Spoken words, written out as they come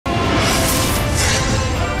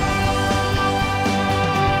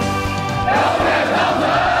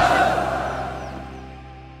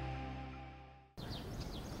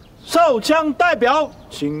标枪代表，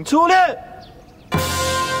请出列。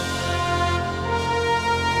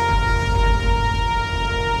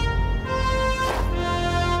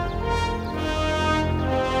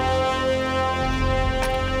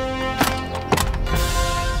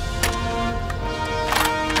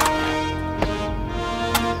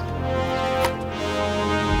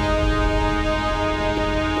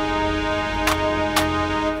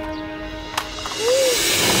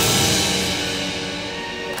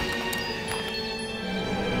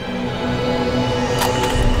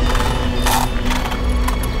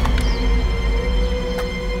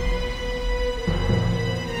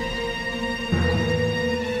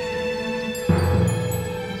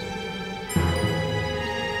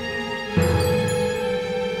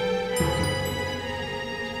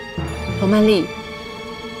 罗曼丽，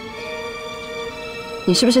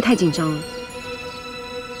你是不是太紧张了？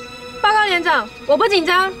报告连长，我不紧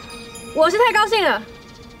张，我是太高兴了。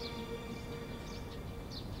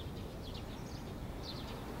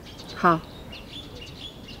好，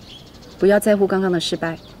不要在乎刚刚的失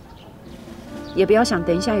败，也不要想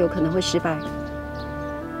等一下有可能会失败。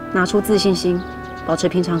拿出自信心，保持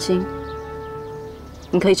平常心，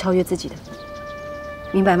你可以超越自己的，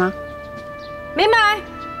明白吗？明白。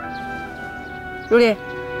 入列。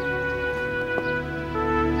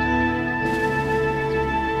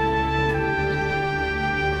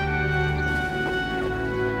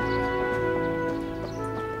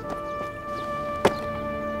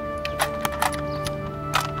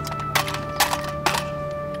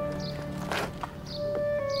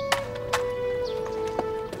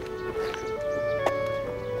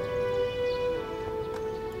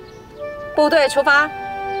部队出发。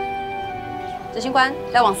执行官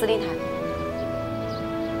带往司令台。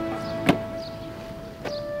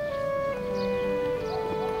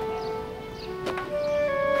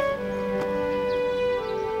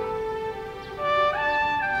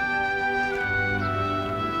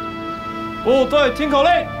 部队听口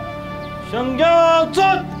令，向右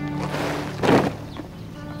转。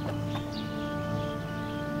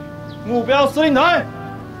目标司令台，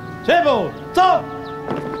前步走。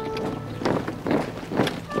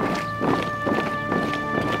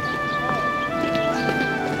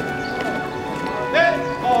121，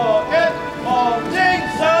精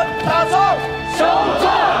神打冲，雄壮，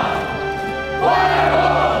威武，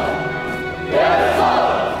严肃。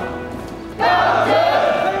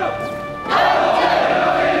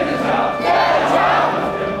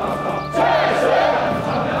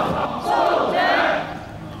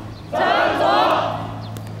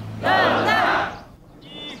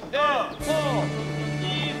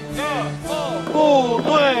 部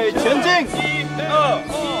队前进！1、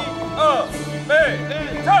2、备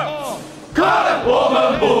战！看我们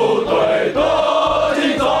部队多精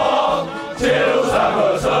壮，切入山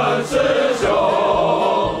河声势雄。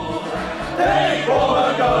嘿，我们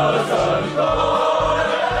歌声多嘹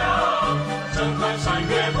亮，震撼山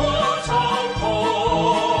岳波长空。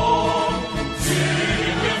训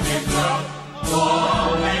练兵长，壮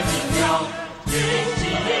美精良，军纪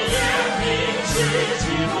严明，士气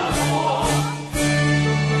如火。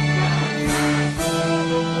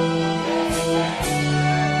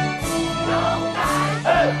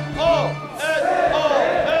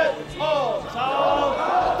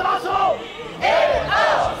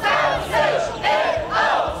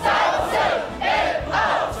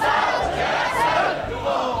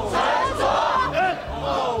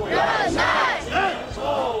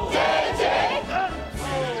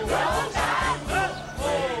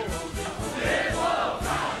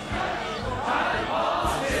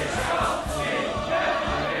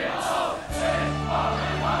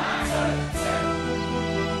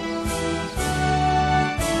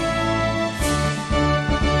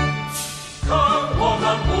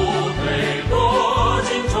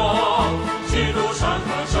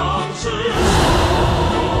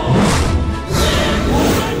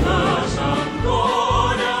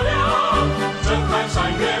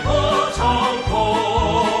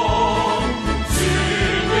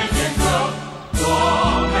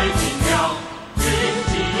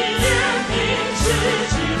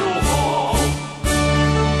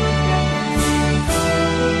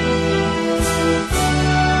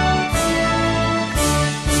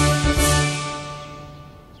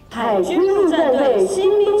 海军陆战队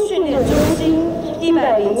新兵训练中心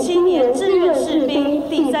107年志愿士兵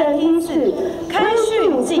第3梯次开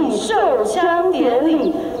训暨授枪典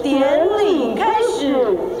礼，典礼开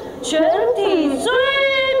始，全体遵。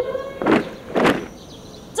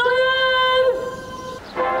 1、2、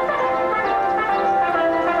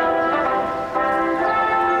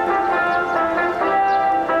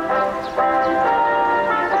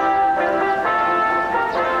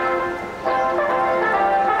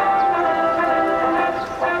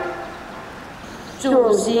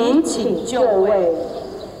主席请就位，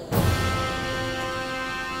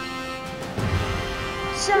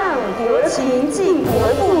向国旗暨国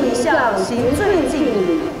父遗像行最敬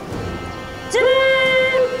礼。敬礼。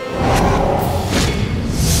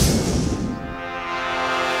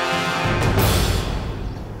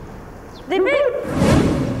礼毕。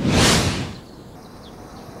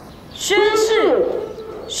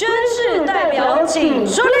宣誓代表请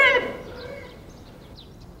书列。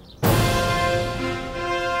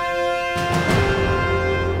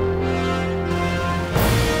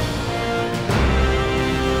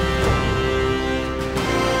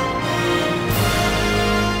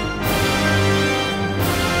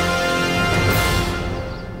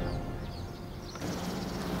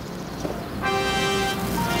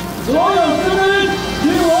所有士兵听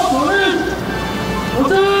我口令，我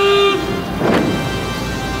是。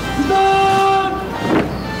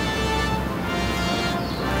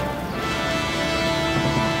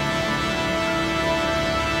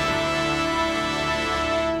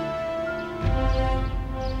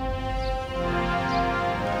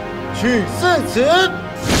取誓词。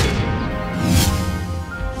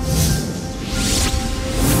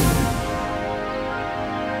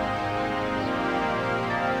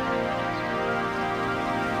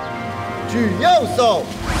举右手。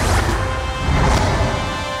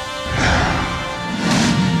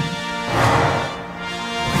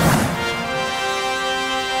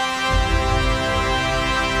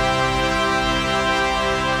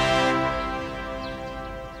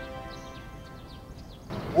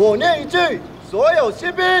我念一句，所有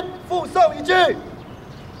新兵附送一句。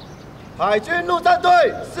海军陆战队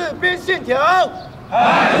士兵信条。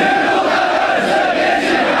海军陆战队士兵信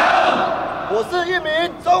条。我是一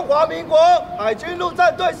名中华民国海军陆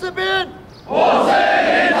战队士兵。我是一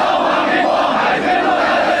名中华民国海军陆战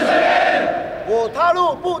队士兵。我踏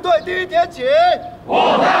入部队第一天起，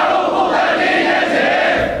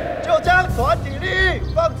就将团体利益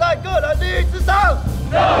放在个人利益之上。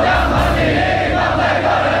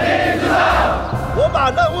我把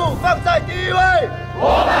任务放在第一位。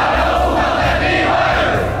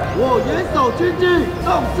我严守军纪，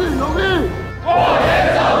重视荣誉。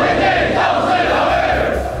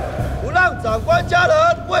不让长官家人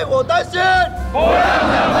为我担心。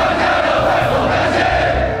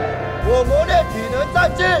我磨练体能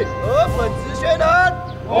战绩和本职学能。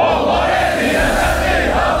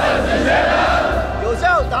有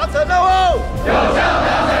效达成任务。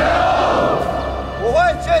我会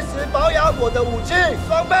确实保养我的武器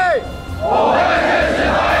装备。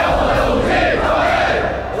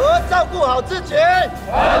和照顾好自己。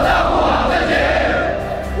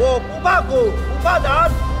我不怕苦，不怕难，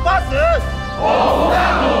不怕死。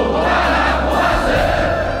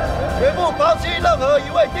绝不抛弃任何一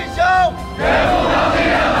位弟兄。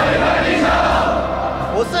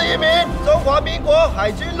我是一名中华民国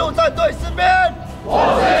海军陆战队士兵。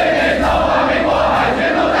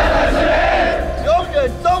永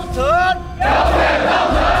远忠诚。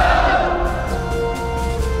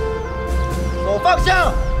手放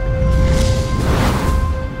下。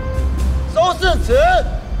收誓词。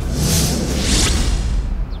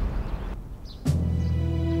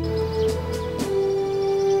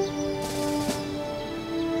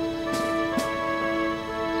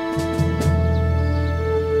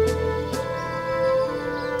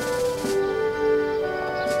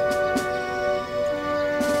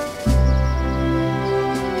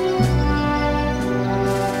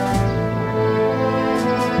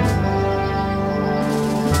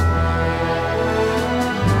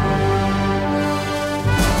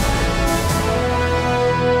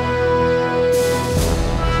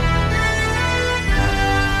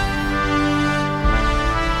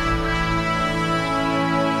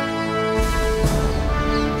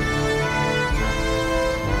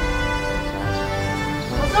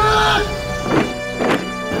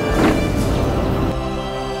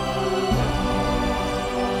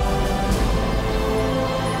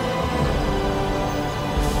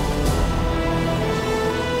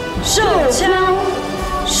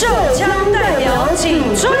手枪代表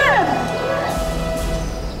请出列。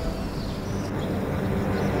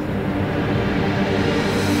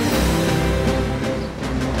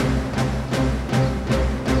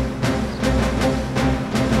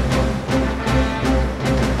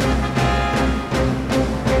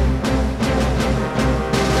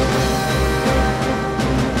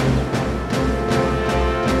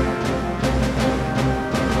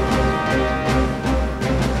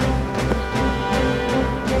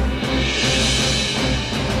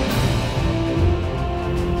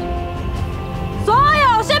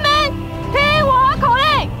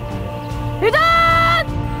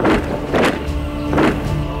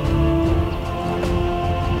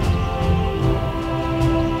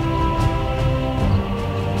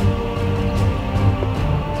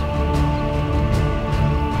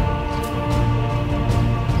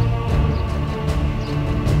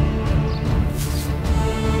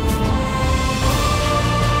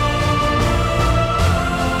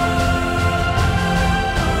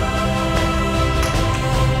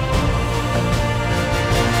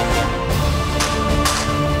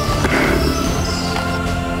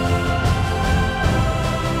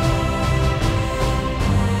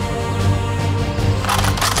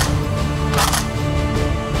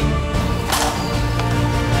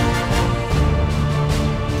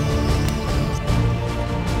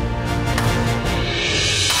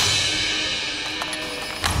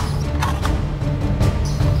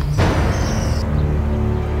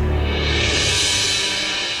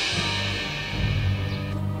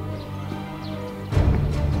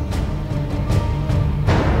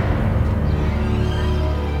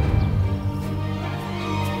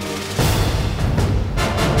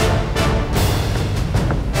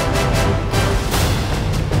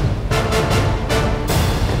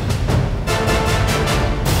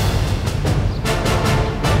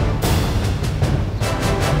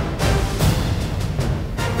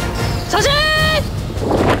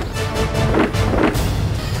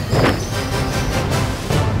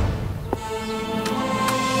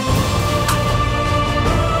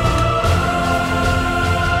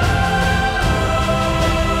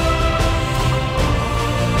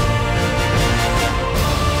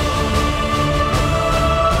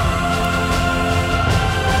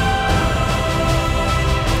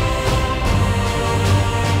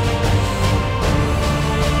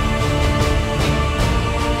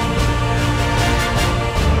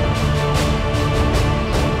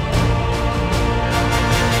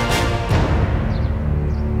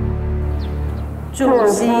主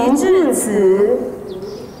席致辞。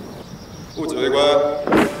副指挥官、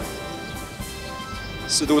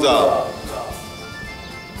司督长、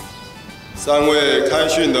3位开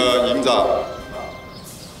训的营长、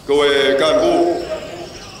各位干部，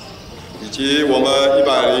以及我们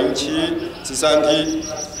107至3梯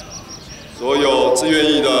所有志愿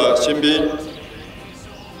役的新兵，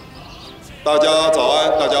大家早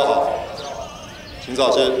安，大家好，请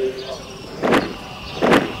早些。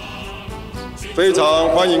非常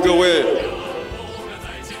欢迎各位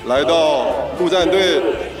来到陆战队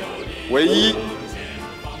唯一，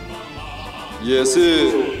也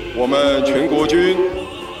是我们全国军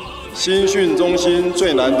新训中心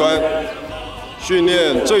最南端、训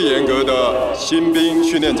练最严格的新兵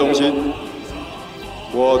训练中心。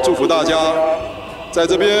我祝福大家在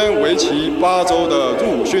这边为期8周的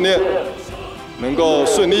入伍训练，能够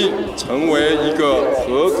顺利成为一个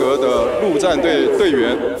合格的陆战队队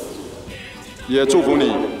员。也祝福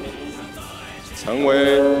你成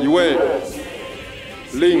为一位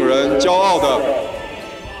令人骄傲的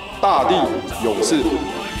大地勇士。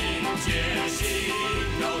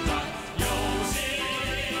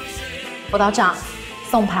辅导长、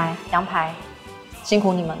宋牌、杨牌，辛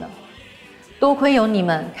苦你们了。多亏有你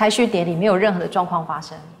们，开训典礼没有任何的状况发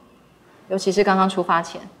生。尤其是刚刚出发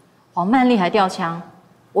前，黄曼丽还掉枪，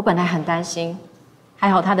我本来很担心，还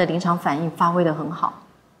好她的临场反应发挥得很好。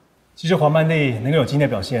其实黄曼丽能够有今天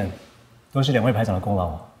的表现，都是2位排长的功劳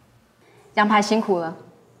啊。杨排辛苦了。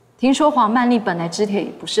听说黄曼丽本来肢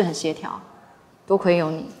体不是很协调，多亏有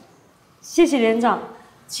你。谢谢连长。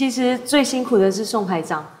其实最辛苦的是宋排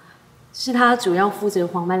长，是他主要负责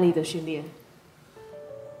黄曼丽的训练。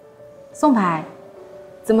宋排，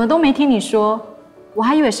怎么都没听你说？我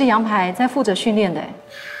还以为是杨排在负责训练的。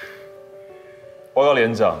报告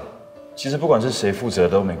连长，其实不管是谁负责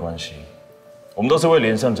都没关系。我们都是为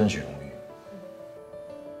连上争取荣誉。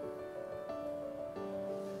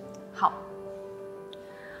好，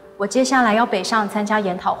我接下来要北上参加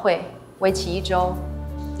研讨会，为期1周。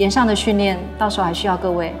连上的训练，到时候还需要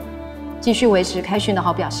各位继续维持开训的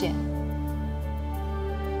好表现。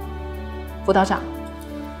辅导长，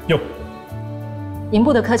有。营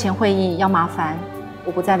部的课前会议要麻烦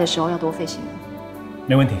我不在的时候要多费心。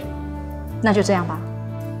没问题。那就这样吧。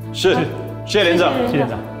是，谢谢连长，谢谢连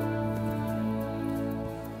长。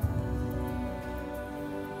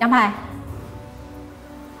杨排，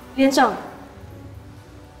连长，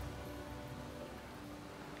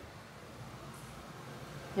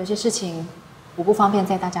有些事情我不方便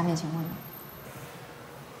在大家面前问。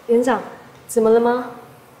连长，怎么了吗？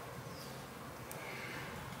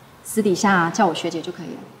私底下叫我学姐就可以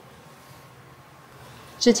了。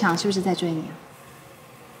志强是不是在追你啊？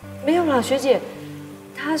没有啦，学姐，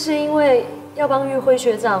他是因为要帮玉辉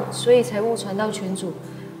学长，所以才误传到群组，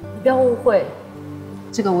你不要误会。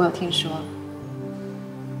这个我有听说。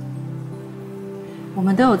我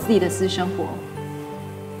们都有自己的私生活，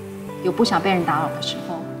有不想被人打扰的时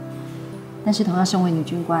候，但是同样身为女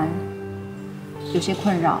军官，有些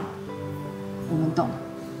困扰我们懂。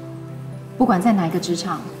不管在哪一个职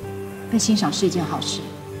场，被欣赏是一件好事，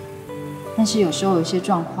但是有时候有一些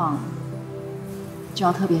状况就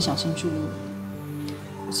要特别小心注意。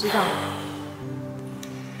我知道。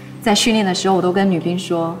在训练的时候，我都跟女兵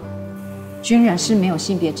说，军人是没有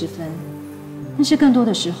性别之分，但是更多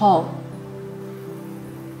的时候，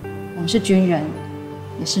我们是军人，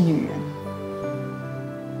也是女人。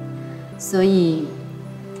所以，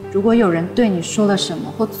如果有人对你说了什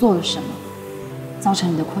么或做了什么，造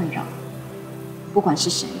成你的困扰，不管是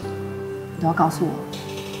谁，你都要告诉我，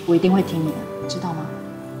我一定会听你的，知道吗？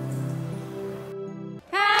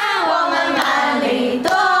看我们满里多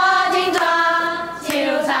精壮，气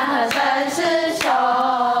如山河声势雄。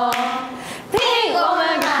听我们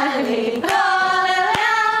满里多嘹亮，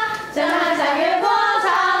震撼山岳波长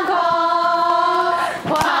空。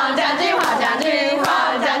黄将军，黄将军，黄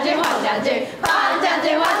将军，黄将军，黄将军，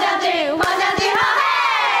黄将军，黄将军好嘿！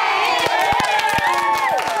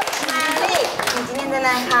玛丽，你今天真的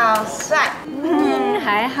好帅。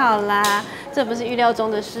还好啦，这不是预料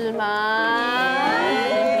中的事吗？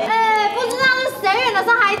哎，不知道是谁远的时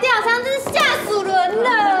候还掉枪，真是吓死人了。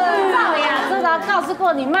赵雅这早告诉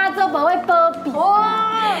过你妈，这不会波比。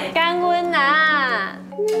干温呐！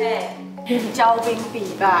哎，骄兵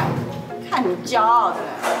必败，看你骄傲的。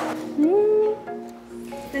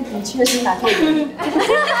但的确是难会赢。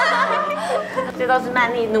这都是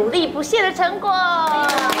曼丽努力不懈的成果。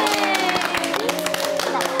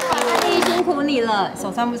辛苦你了，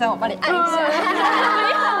手酸不酸？我帮你按一下。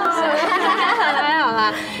还好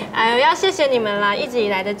啦，哎呦，要谢谢你们啦，一直以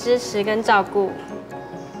来的支持跟照顾，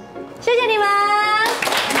谢谢你们。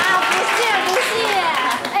啊，不谢不谢。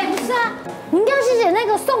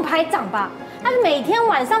宋排长吧？他每天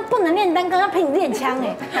晚上不能练单杠，要陪你练枪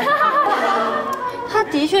哎。他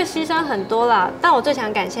的确牺牲很多啦，但我最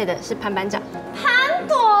想感谢的是潘班长。潘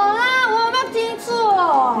朵啦，我有没有听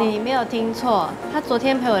错？你没有听错，他昨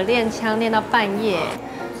天陪我练枪练到半夜，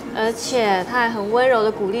而且他还很温柔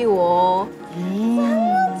的鼓励我哦。真的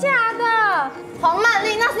假的？黄曼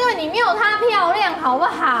丽，那是因为你没有她漂亮，好不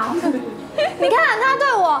好？你看她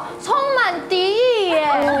对我充满敌意耶，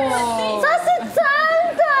这是真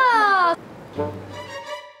的。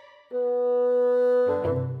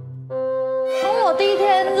从我第一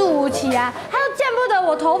天入伍起来，他就见不得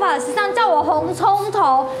我头发时尚，叫我红葱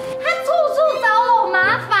头，他处处找我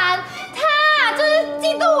麻烦，他就是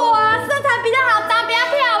嫉妒我啊，身材比他好，长得比他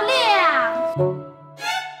漂亮。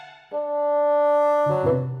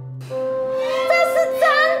这是真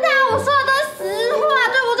的，我说的都是实话，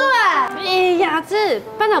对不对？雅致，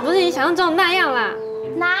班长不是你想象中的那样啦。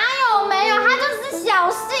哪有没有，他就是小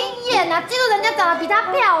心眼啊，嫉妒人家长得比他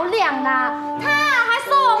漂亮啦。他还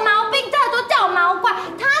说我毛病特多，叫我毛怪，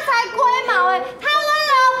他才龟毛哎，他温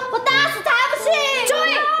柔，我打死他不信。注意，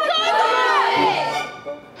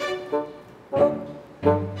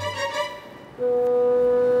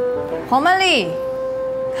黄曼丽，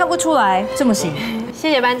看不出来这么行。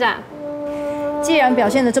谢谢班长。既然表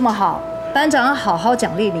现得这么好，班长要好好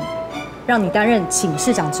奖励你，让你担任寝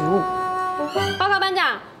室长职务。报告班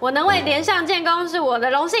长，我能为连上建功是我的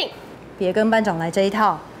荣幸。别跟班长来这一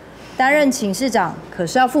套，担任寝室长可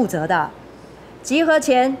是要负责的。集合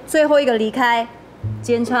前最后一个离开，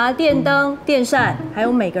检查电灯、电扇，还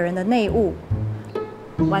有每个人的内务。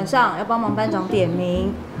晚上要帮忙班长点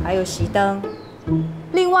名，还有熄灯。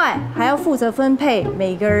另外还要负责分配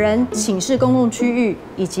每个人寝室公共区域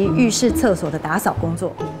以及浴室、厕所的打扫工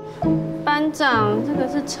作。班长，这个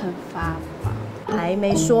是惩罚吧？还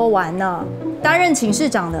没说完呢。担任寝室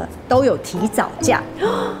长的都有提早假。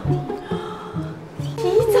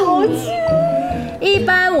提早假？一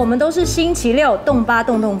般我们都是星期六动八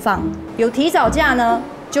动动放，有提早假呢，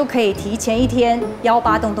就可以提前一天1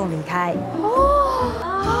八动动离开。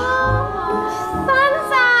班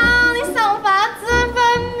长，你赏罚之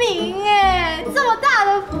分明哎，这么大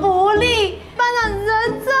的福利，班长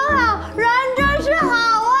人真好，人真是好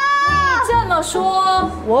啊！这么说，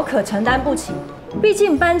我可承担不起，毕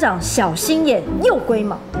竟班长小心眼又龟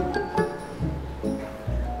毛。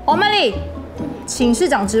黄曼丽，寝室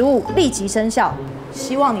长职务立即生效，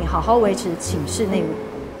希望你好好维持寝室内务。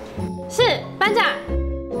是班长。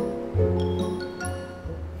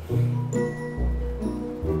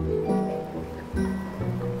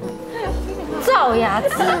赵雅芝，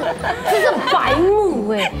这是白目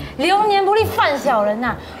哎，流年不利犯小人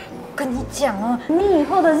呐！我跟你讲哦，你以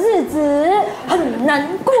后的日子很难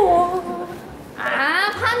过啊！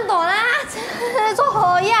潘朵拉，做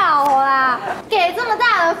何要啦？给这么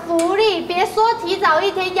大的福利，别说提早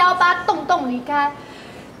一天1八动动离开，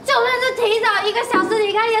就算是提早1个小时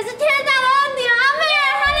离开，也是天大的恩典啊！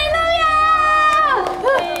哈利路亚！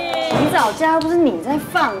提早假又不是你在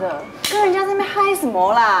放的，跟人家在那边嗨什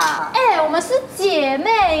么啦？哎，我们是姐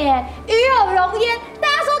妹耶，与有荣焉，大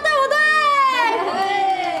家说对不对？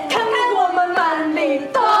看看我们满里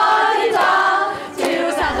多精壮，记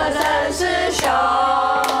录山河真是雄。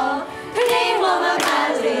听听我们满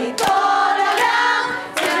里多嘹亮，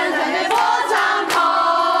千山对破长空。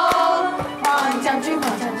黄将军，黄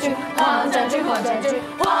将军，黄将军，黄将军，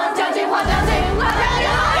黄将军，黄将军，黄将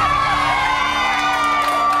军。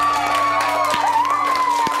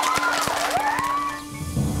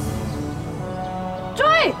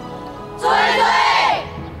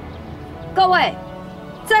各位，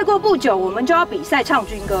再过不久我们就要比赛唱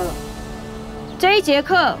军歌了。这一节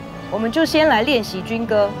课我们就先来练习军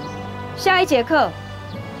歌，下一节课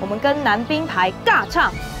我们跟男兵排尬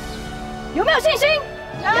唱，有没有信心？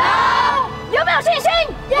有！有没有信心？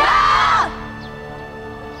有！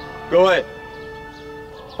各位，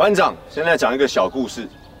班长现在讲一个小故事。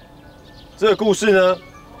这个故事呢，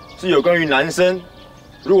是有关于男生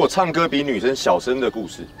如果唱歌比女生小声的故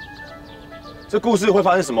事。这故事会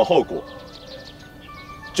发生什么后果？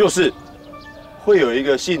就是会有一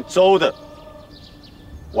个姓周的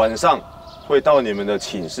晚上会到你们的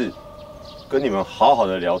寝室，跟你们好好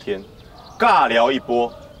的聊天，尬聊一波。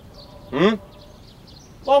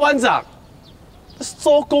包班长，这是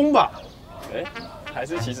周公吧？还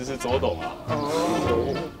是其实是周董啊？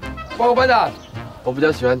报告班长，我比较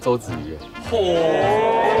喜欢周子瑜。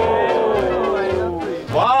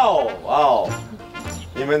哇哦哇哦，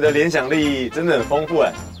你们的联想力真的很丰富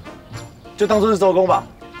哎，就当做是周公吧，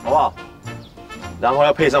好不好？然后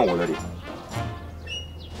要配上我的脸。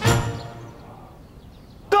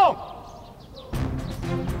动！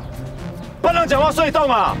班长讲话睡动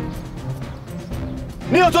啊！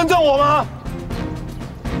你有尊重我吗？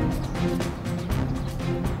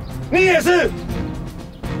你也是，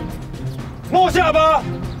摸下巴，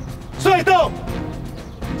睡动，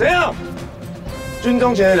怎样？军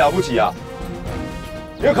中前的了不起啊？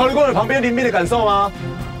你有考虑过你旁边邻兵的感受吗？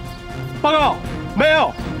报告，没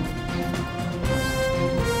有。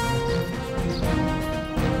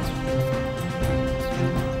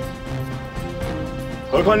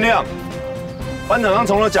何坤亮，班长刚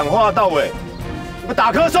从头讲话到尾，你们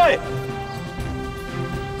打瞌睡，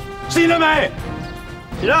醒了没？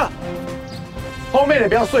醒了。后面你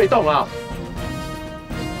不要睡动啊！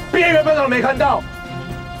边缘班长没看到，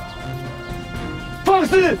放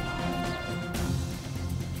肆！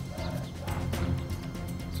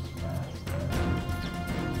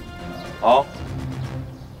好，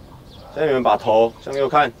现在你们把头向右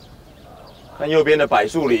看，看右边的柏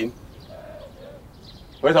树林。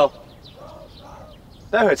回头，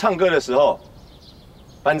待会唱歌的时候，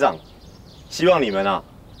班长希望你们啊，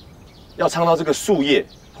要唱到这个树叶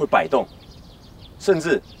会摆动，甚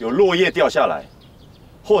至有落叶掉下来，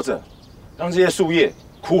或者让这些树叶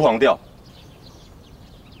枯黄掉。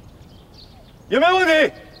有没有问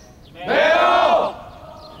题？没有。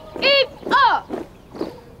1、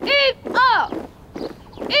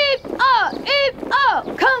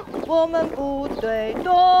2，看我们部队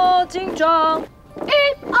多精壮。1、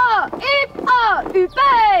2，预备，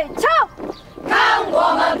唱！看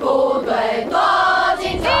我们部队多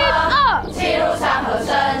精壮，齐如山河声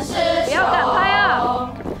势雄。不要赶拍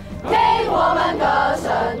啊！听我们歌声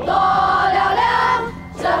多嘹亮，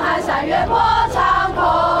震撼山岳破长空。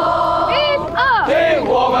听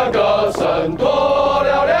我们歌声多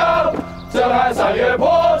嘹亮，震撼山岳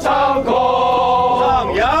破长空。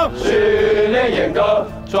上扬，训练严格，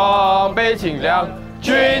装备精良。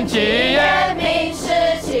军纪严明，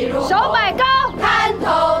士气如手摆高，看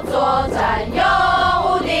头作战永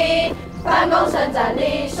无敌，反攻胜战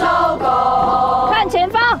力守攻。看前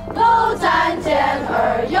方，陆战健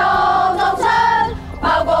儿勇忠诚，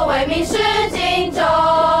报国为民是尽忠。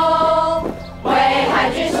为海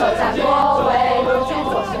军守战国，为陆军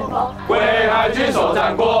做先锋。为海军守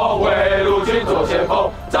战国，为陆军做先锋。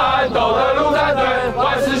战斗的陆战队，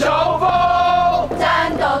万世雄风。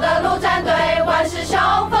战斗的陆战队，万世雄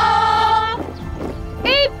风。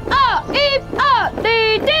1、2，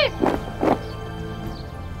立定。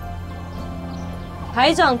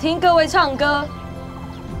排长听各位唱歌，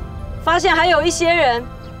发现还有一些人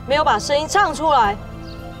没有把声音唱出来，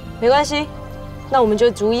没关系，那我们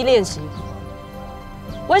就逐一练习。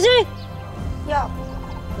维基，要，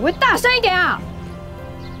我会大声一点啊！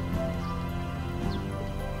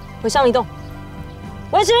回上移动，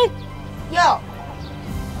维基，要，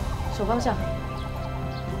手方向，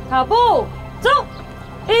踏步走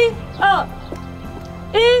，1、2，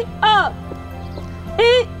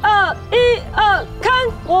看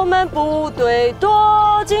我们部队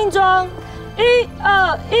多精壮。1、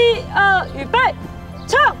2，预备，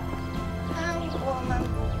唱！看我们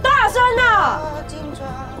大声啊！多精壮，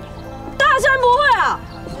大声不会啊！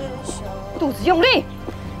肚子用力。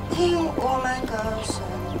听我们歌声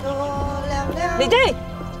多嘹亮。李定，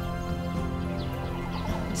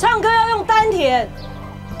唱歌要用丹田，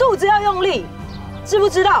肚子要用力，知不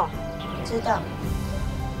知道？知道。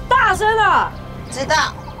大声啊！知道。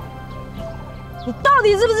你到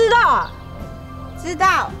底知不知道啊？知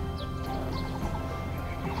道。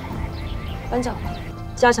班长，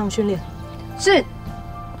加强训练。是。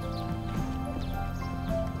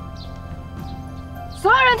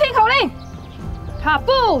所有人听口令，踏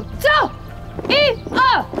步走！1、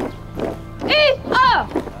2，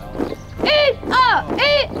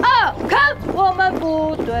看我们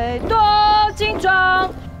部队多精壮。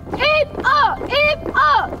1、2，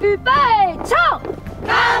预备，唱！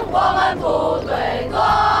看我们部队多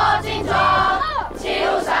精壮，齐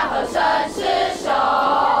如山河声势雄。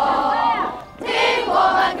听我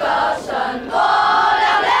们歌声多嘹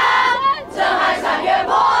亮，震撼山岳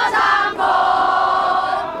破长空。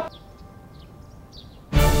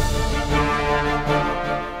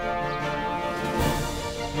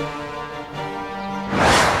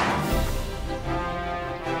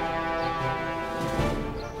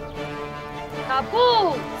踏步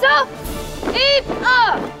走！1、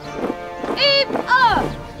2，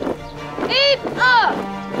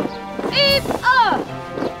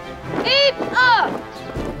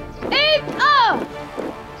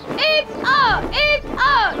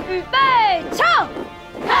预备，唱！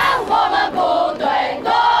看我们部队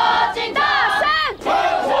多精壮，看我们部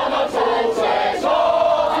队多精壮，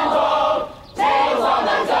听我们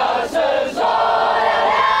歌声多嘹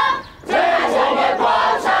亮，震撼山岳破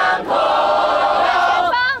长空。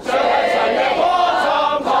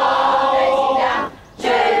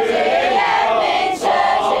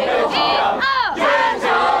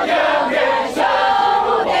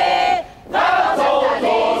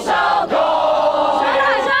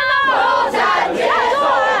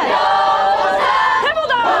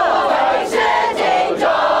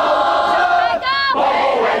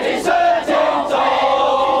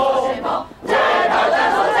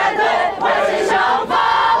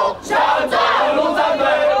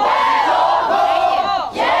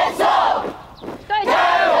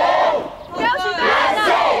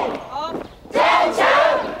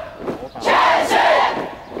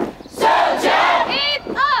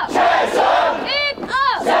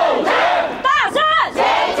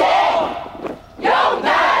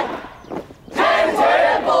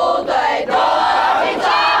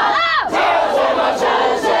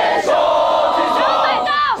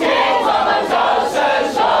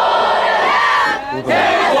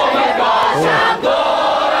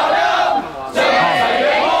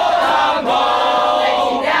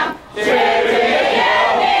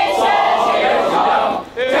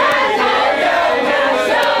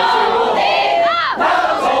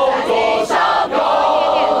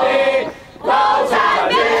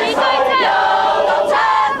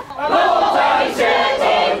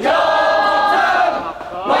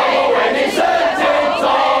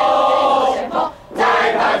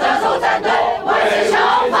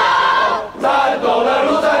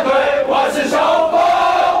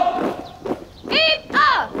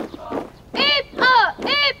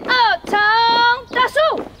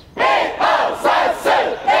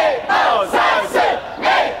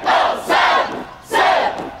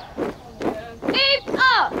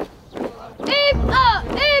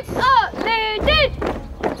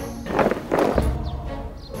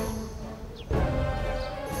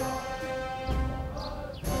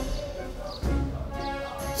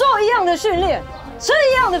样的训练，吃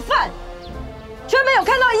一样的饭，却没有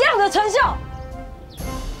看到一样的成效。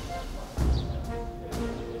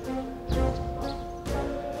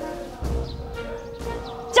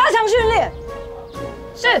加强训练。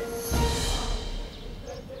是。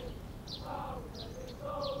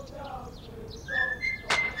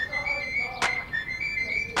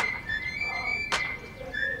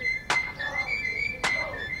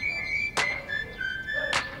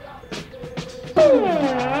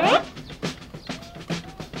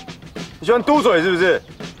你喜欢嘟嘴是不是？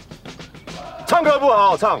唱歌不好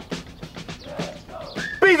好唱，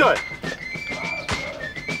闭嘴！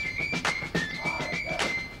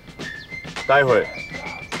待会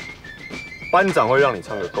班长会让你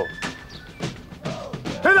唱个够，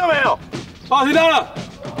听到没有？好，听到了。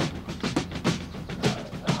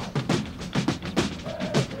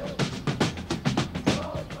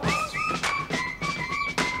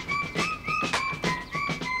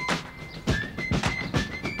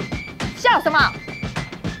笑什么？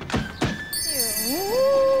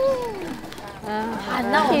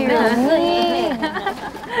那我没有声音。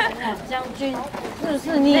将军，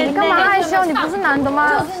是你，你干嘛害羞？你不是男的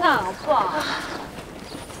吗？就是好不好？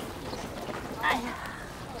哎呀，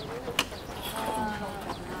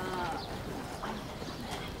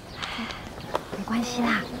没关系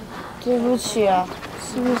啦。对不起啊，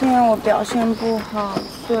是不是因为我表现不好，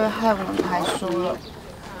所以害我们排输了？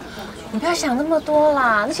你不要想那么多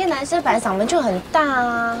啦，那些男生本来嗓门就很大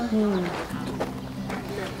啊。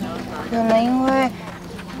可能因为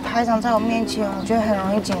排长在我面前，我觉得很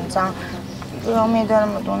容易紧张，又要面对那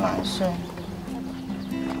么多男生。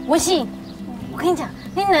文熙，我跟你讲，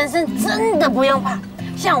那男生真的不用怕，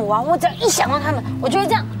像我啊，我只要一想到他们，我就会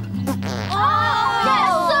这样。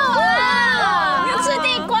你吃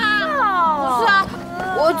地瓜？不是啊，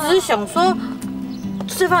我只是想说，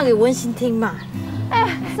示范给文熙听嘛。哎，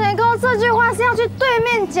谁跟我这句话是要去对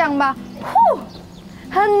面讲吧？呼，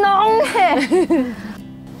很浓哎。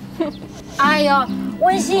哎呦，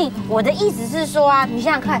温馨，我的意思是说啊，你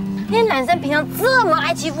想想看，那些男生平常这么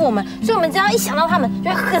爱欺负我们，所以我们只要一想到他们，就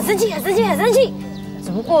会很生气，很生气，很生气。只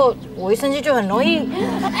不过我一生气就很容易，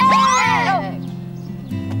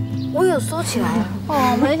我有收起来啊。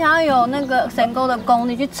哦，没想到有那个神沟的功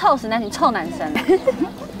力去臭死那群臭男生。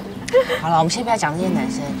好了，我们先不要讲这些男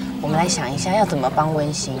生，我们来想一下要怎么帮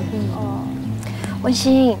温馨。温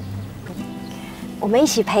馨，我们一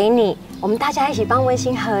起陪你，我们大家一起帮温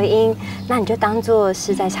馨合音，那你就当做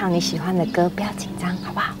是在唱你喜欢的歌，不要紧张，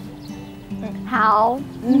好不好？好。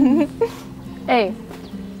哎，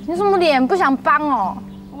你什么脸不想帮哦？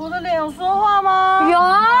我的脸有说话吗？有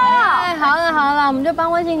啊。哎，好了好了，我们就帮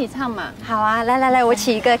温馨一起唱嘛。好啊，来来来，我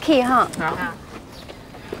起一个 key 哈。好。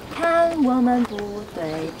看我们部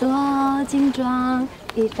队多精壮，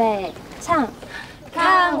预备唱。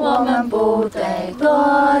看我们部队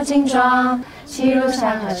多精壮，气如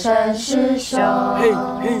山河声势雄。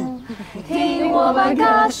听我们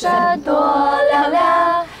歌声多嘹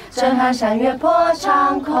亮，震撼山岳破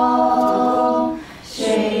长空。训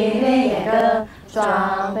练严格，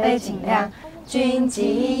装备精良，军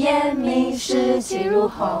纪严明，士气如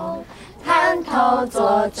虹。探头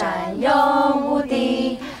作战永无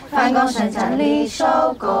敌，反攻生产力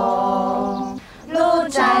收工。陆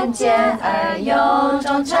战健儿勇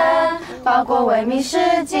忠诚，报国为民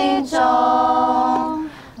是警钟。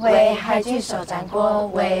为海军守战果，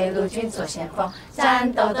为陆军做先锋。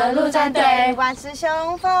战斗的陆战队，万世雄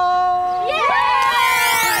风。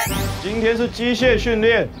今天是机械训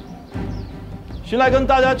练，先来跟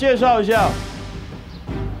大家介绍一下，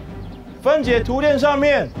分解图片上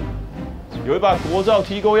面有一把国造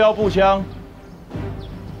提钩腰步枪，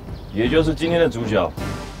也就是今天的主角。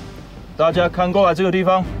大家看过来这个地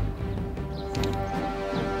方，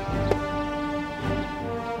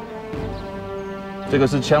这个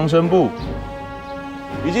是枪身部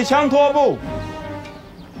以及枪托部。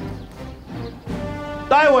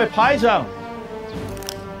待会排长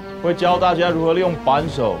会教大家如何利用扳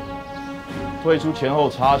手退出前后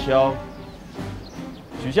插销，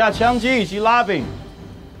取下枪机以及拉柄。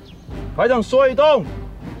排长说一动，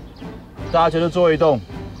大家就做一动，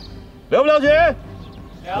了不了解？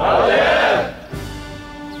了解。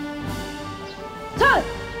趁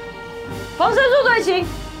防身术队形，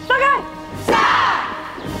散开。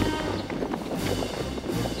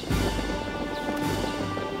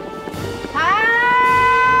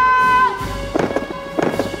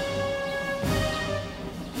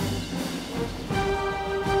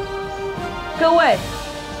各位，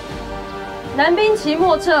男兵骑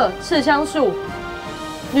莫测刺枪术，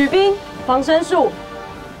女兵防身术，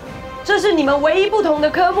这是你们唯一不同的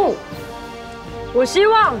科目。我希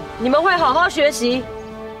望你们会好好学习，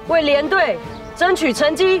为连队争取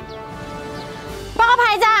成绩。报告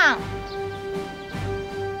排长，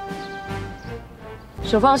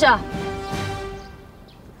手放下。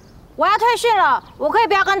我要退训了，我可以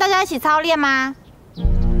不要跟大家一起操练吗？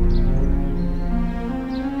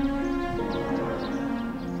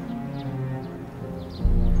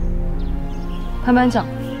潘班长，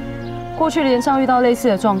过去连上遇到类似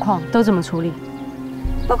的状况都怎么处理？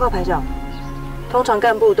报告排长，通常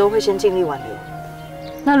干部都会先尽力挽留。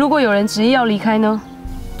那如果有人执意要离开呢？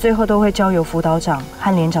最后都会交由辅导长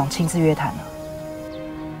和连长亲自约谈了。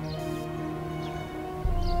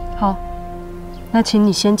好，那请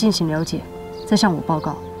你先进行了解，再向我报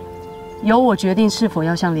告，由我决定是否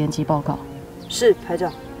要向连级报告。是，排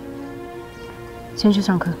长。先去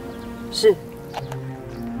上课。是。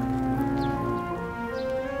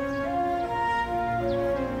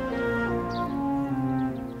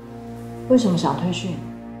为什么想退训？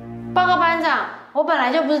报告班长，我本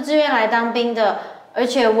来就不是自愿来当兵的，而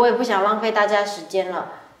且我也不想浪费大家时间了，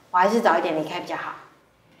我还是早一点离开比较好。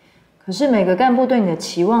可是每个干部对你的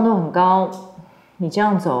期望都很高，你这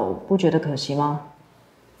样走不觉得可惜吗？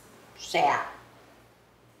谁啊？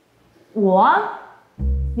我啊！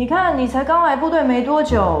你看，你才刚来部队没多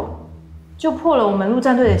久，就破了我们陆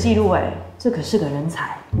战队的记录，哎，这可是个人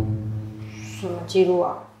才。什么记录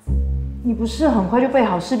啊？你不是很快就背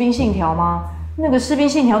好士兵信条吗？那个士兵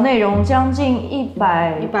信条内容将近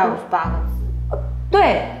158个字。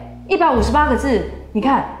对，158个字。你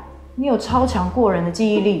看，你有超强过人的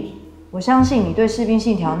记忆力，我相信你对士兵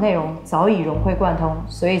信条内容早已融会贯通，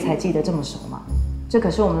所以才记得这么熟嘛。这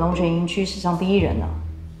可是我们龙泉营区史上第一人呢。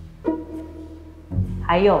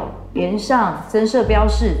还有连上增设标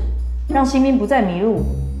示，让新兵不再迷路，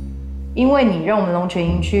因为你让我们龙泉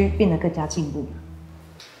营区变得更加进步。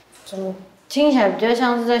怎么听起来比较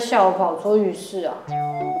像是在笑我跑错浴室啊？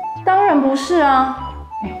当然不是啊，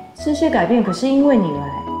这些改变可是因为你来。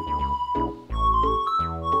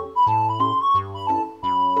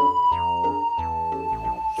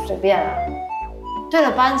随便啦。对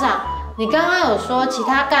了，班长，你刚刚有说其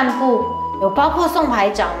他干部有包括宋排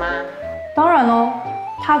长吗？当然喽，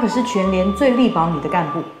他可是全连最力保你的干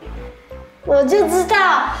部。我就知道，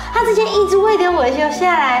他之前一直未等我留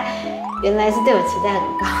下来，原来是对我期待很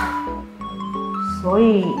高。所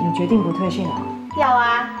以你决定不退训啊？要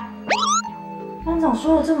啊。班长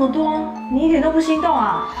说了这么多，你一点都不心动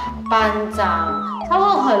啊？班长，操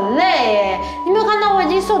控很累耶，你没有看到我已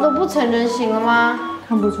经瘦得不成人形了吗？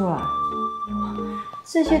看不出来，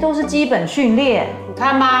这些都是基本训练。你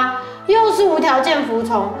看吧，又是无条件服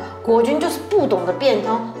从，国军就是不懂得变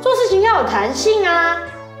通，做事情要有弹性啊。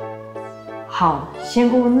好，仙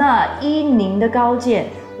姑，那依您的高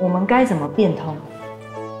见，我们该怎么变通？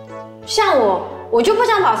像我就不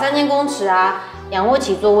想跑3000公尺啊，仰卧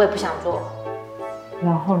起坐我也不想做。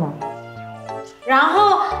然后呢？然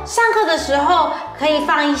后上课的时候可以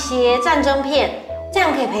放一些战争片，这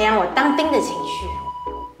样可以培养我当兵的情绪。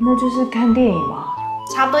那就是看电影嘛，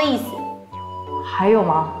差不多意思。还有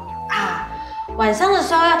吗？啊，晚上的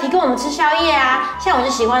时候要提供我们吃宵夜啊，像我就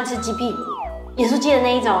喜欢吃鸡屁股，盐酥鸡的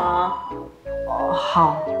那一种哦。哦，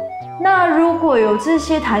好。那如果有这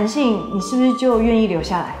些弹性，你是不是就愿意留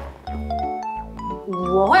下来？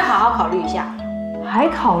我会好好考虑一下。还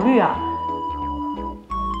考虑啊？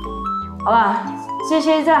好吧，这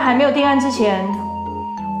些在还没有定案之前，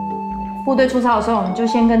部队出操的时候，你就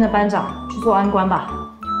先跟着班长去做安官吧。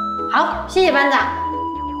好，谢谢班长。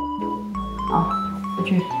好，回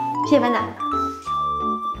去。谢谢班长。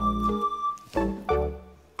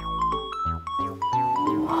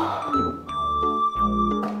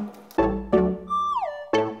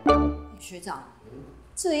学长，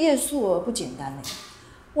这叶素儿不简单哎，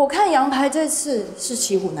我看杨排这次是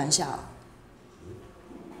骑虎难下了。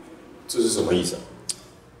这是什么意思啊？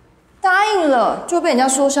答应了就被人家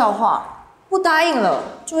说笑话，不答应了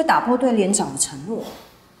就会打破对连长的承诺。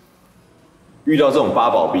遇到这种八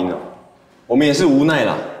宝兵啊，我们也是无奈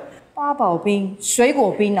啦。八宝兵、水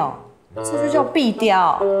果兵哦，这就叫壁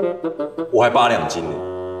雕。我还8两斤呢。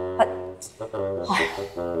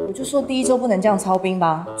我就说第一周不能这样操兵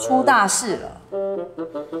吧，出大事了。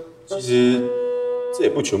其实这也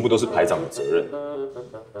不全部都是排长的责任，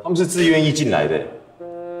他们是自愿意进来的。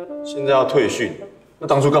现在要退训，那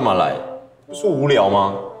当初干嘛来？不是无聊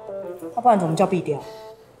吗？要不然怎么叫壁雕？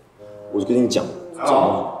我就跟你讲，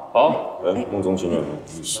好，梦中情人，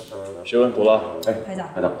学文读了。排长，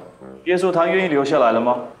叶素他愿意留下来了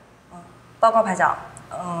吗？报告排长，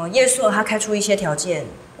叶素他开出一些条件，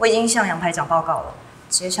我已经向杨排长报告了，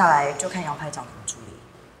接下来就看杨排长怎么处理。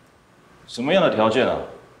什么样的条件啊？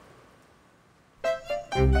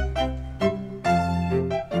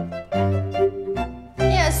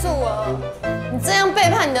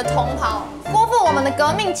的同袍，辜负我们的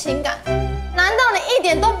革命情感，难道你一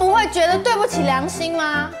点都不会觉得对不起良心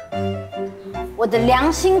吗？我的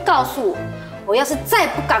良心告诉我，我要是再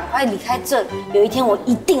不赶快离开这里，有一天我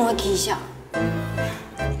一定会踢笑。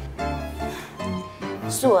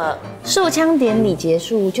素儿，受枪典礼结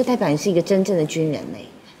束，就代表你是一个真正的军人嘞，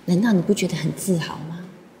难道你不觉得很自豪吗？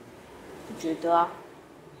不觉得啊。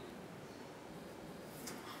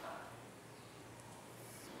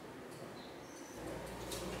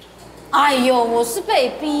哎呦，我是被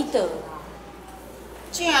逼的啦！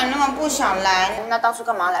既然那么不想来，那当初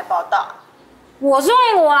干嘛来报道？我是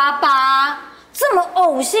为我阿爸。这么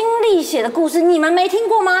呕心沥血的故事，你们没听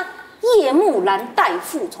过吗？叶木兰代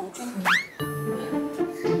父从军。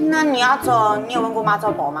那你要走，你有问过妈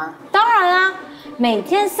祖婆吗？当然啊，每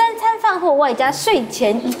天3餐饭后外加睡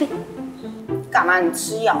前1杯。干嘛？你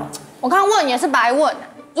吃药？我看问也是白问。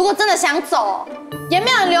如果真的想走，也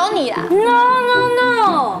没有人留你啦。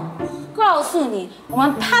No， 告诉你，我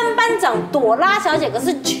们潘班长朵拉小姐可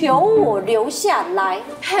是求我留下来，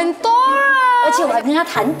很多人，而且我还跟她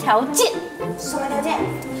谈条件。什么条件？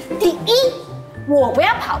第一，我不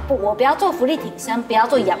要跑步，我不要做伏地挺身，不要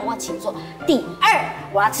做仰卧起坐。第二，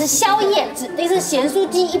我要吃宵夜，指定是咸酥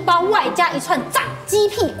鸡1包，外加1串炸鸡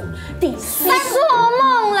屁股。第三，你做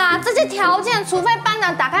梦啦！这些条件，除非班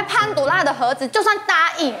长打开潘朵拉的盒子，就算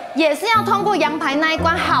答应，也是要通过羊排那一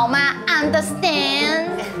关，好吗 ？Understand？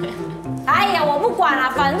 哎呀，我不管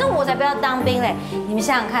啦，反正我才不要当兵嘞！你们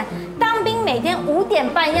想想看，当兵每天5点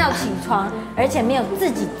半要起床，而且没有自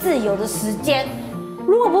己自由的时间。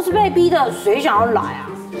如果不是被逼的，谁想要来啊？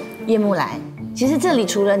叶木兰，其实这里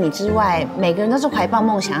除了你之外，每个人都是怀抱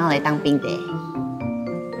梦想要来当兵的。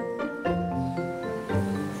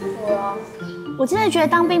我真的觉得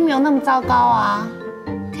当兵没有那么糟糕啊，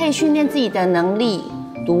可以训练自己的能力，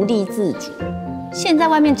独立自主。现在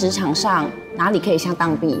外面职场上哪里可以像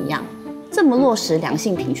当兵一样，这么落实两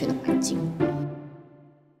性平权的环境？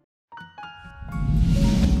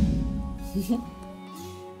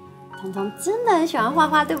彤彤真的很喜欢画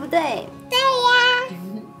画，对不对？对呀。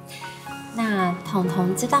那彤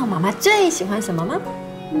彤知道妈妈最喜欢什么吗？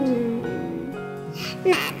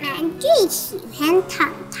妈妈最喜欢糖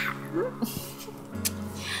糖。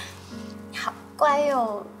好乖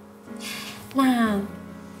哦。那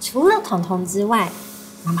除了彤彤之外，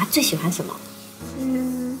妈妈最喜欢什么？妈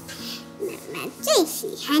妈最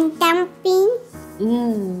喜欢当兵。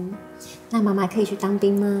那妈妈可以去当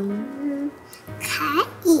兵吗？可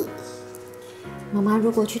以。妈妈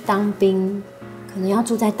如果去当兵，可能要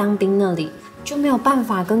住在当兵那里，就没有办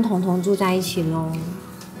法跟彤彤住在一起喽。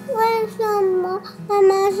为什么？妈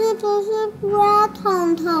妈是不是不要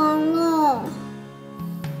彤彤了？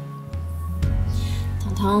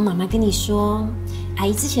彤彤，妈妈跟你说，阿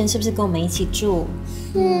姨之前是不是跟我们一起住？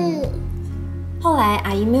是。后来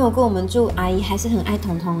阿姨没有跟我们住，阿姨还是很爱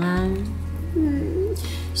彤彤啊。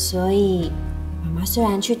所以妈妈虽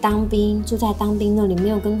然去当兵，住在当兵那里，没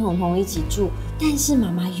有跟彤彤一起住，但是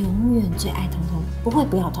妈妈永远最爱彤彤，不会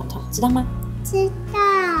不要彤彤，知道吗？知道。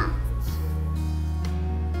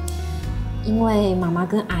因为妈妈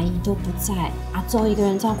跟阿姨都不在，阿周一个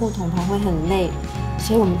人照顾彤彤会很累，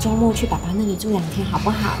所以我们周末去爸爸那里住2天，好不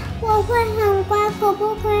好？我会很乖，可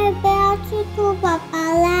不可以不要去住爸爸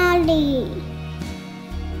那里？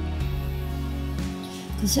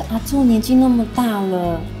可是阿周年纪那么大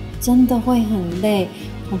了，真的会很累。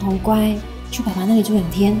彤彤乖，去爸爸那里住2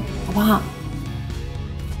天，好不好？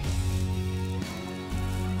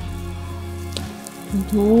彤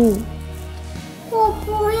彤，我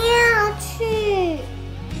不要去。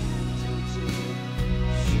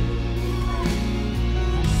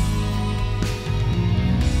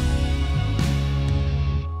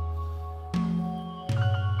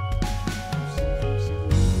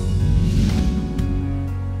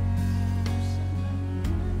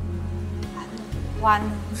完了，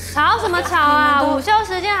吵什么吵啊？午休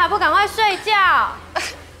时间还不赶快睡觉？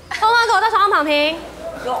通通给我到床上躺平。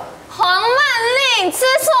黄曼丽，你吃错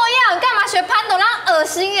药，你干嘛学潘朵拉？恶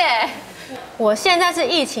心耶！我现在是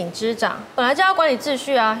疫情之长，本来就要管理秩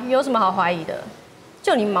序啊，有什么好怀疑的？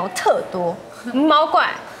就你毛特多，毛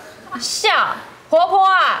怪，笑，活泼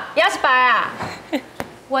啊，牙齿白啊，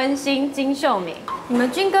温馨金秀敏。你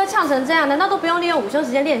们军歌唱成这样，难道都不用利用午休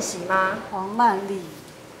时间练习吗？黄曼丽，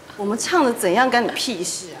我们唱的怎样干你屁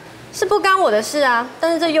事啊？是不干我的事啊，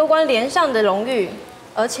但是这攸关连上的荣誉，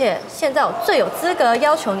而且现在我最有资格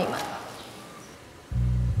要求你们。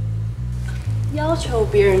要求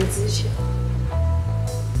别人之前，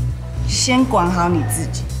先管好你自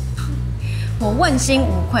己。我问心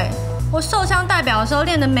无愧，我受枪代表的时候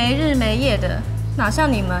练得没日没夜的，哪像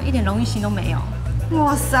你们一点荣誉心都没有。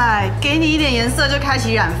哇塞，给你一点颜色就开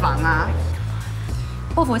启染房啊！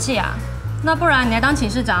不服气啊？那不然你来当寝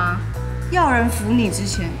室长啊？要人服你之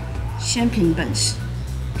前，先凭本事。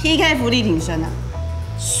PK 伏地挺身啊，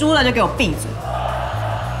输了就给我闭嘴。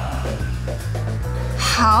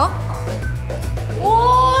好。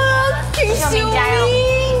哇，挺秀敏加油！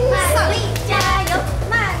曼丽加油，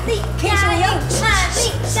曼丽加油，曼丽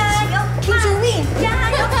加油，听出命加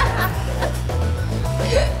油。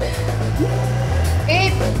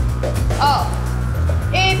1、2、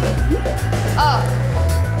1、2、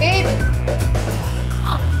1、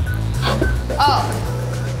2、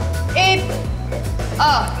1、2、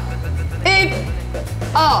1、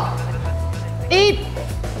2、1、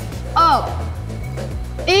2、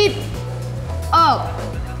1、2、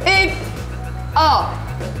1、2、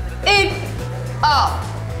1、2、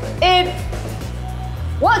1。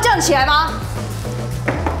我有叫你起来吗？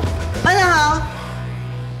班长好。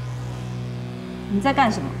你在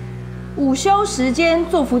干什么？午休时间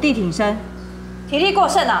做伏地挺身，体力过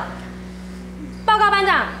剩啊！报告班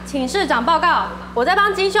长，寝室长报告，我在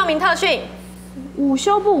帮金秀明特训。午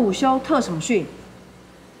休不午休，特什么训？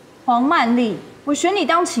黄曼丽，我选你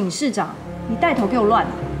当寝室长，你带头给我乱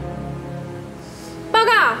了。报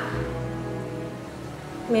告，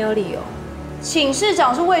没有理由。寝室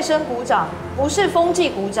长是卫生股长，不是风纪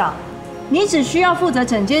股长。你只需要负责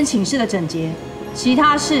整间寝室的整洁，其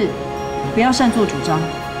他事不要擅作主张。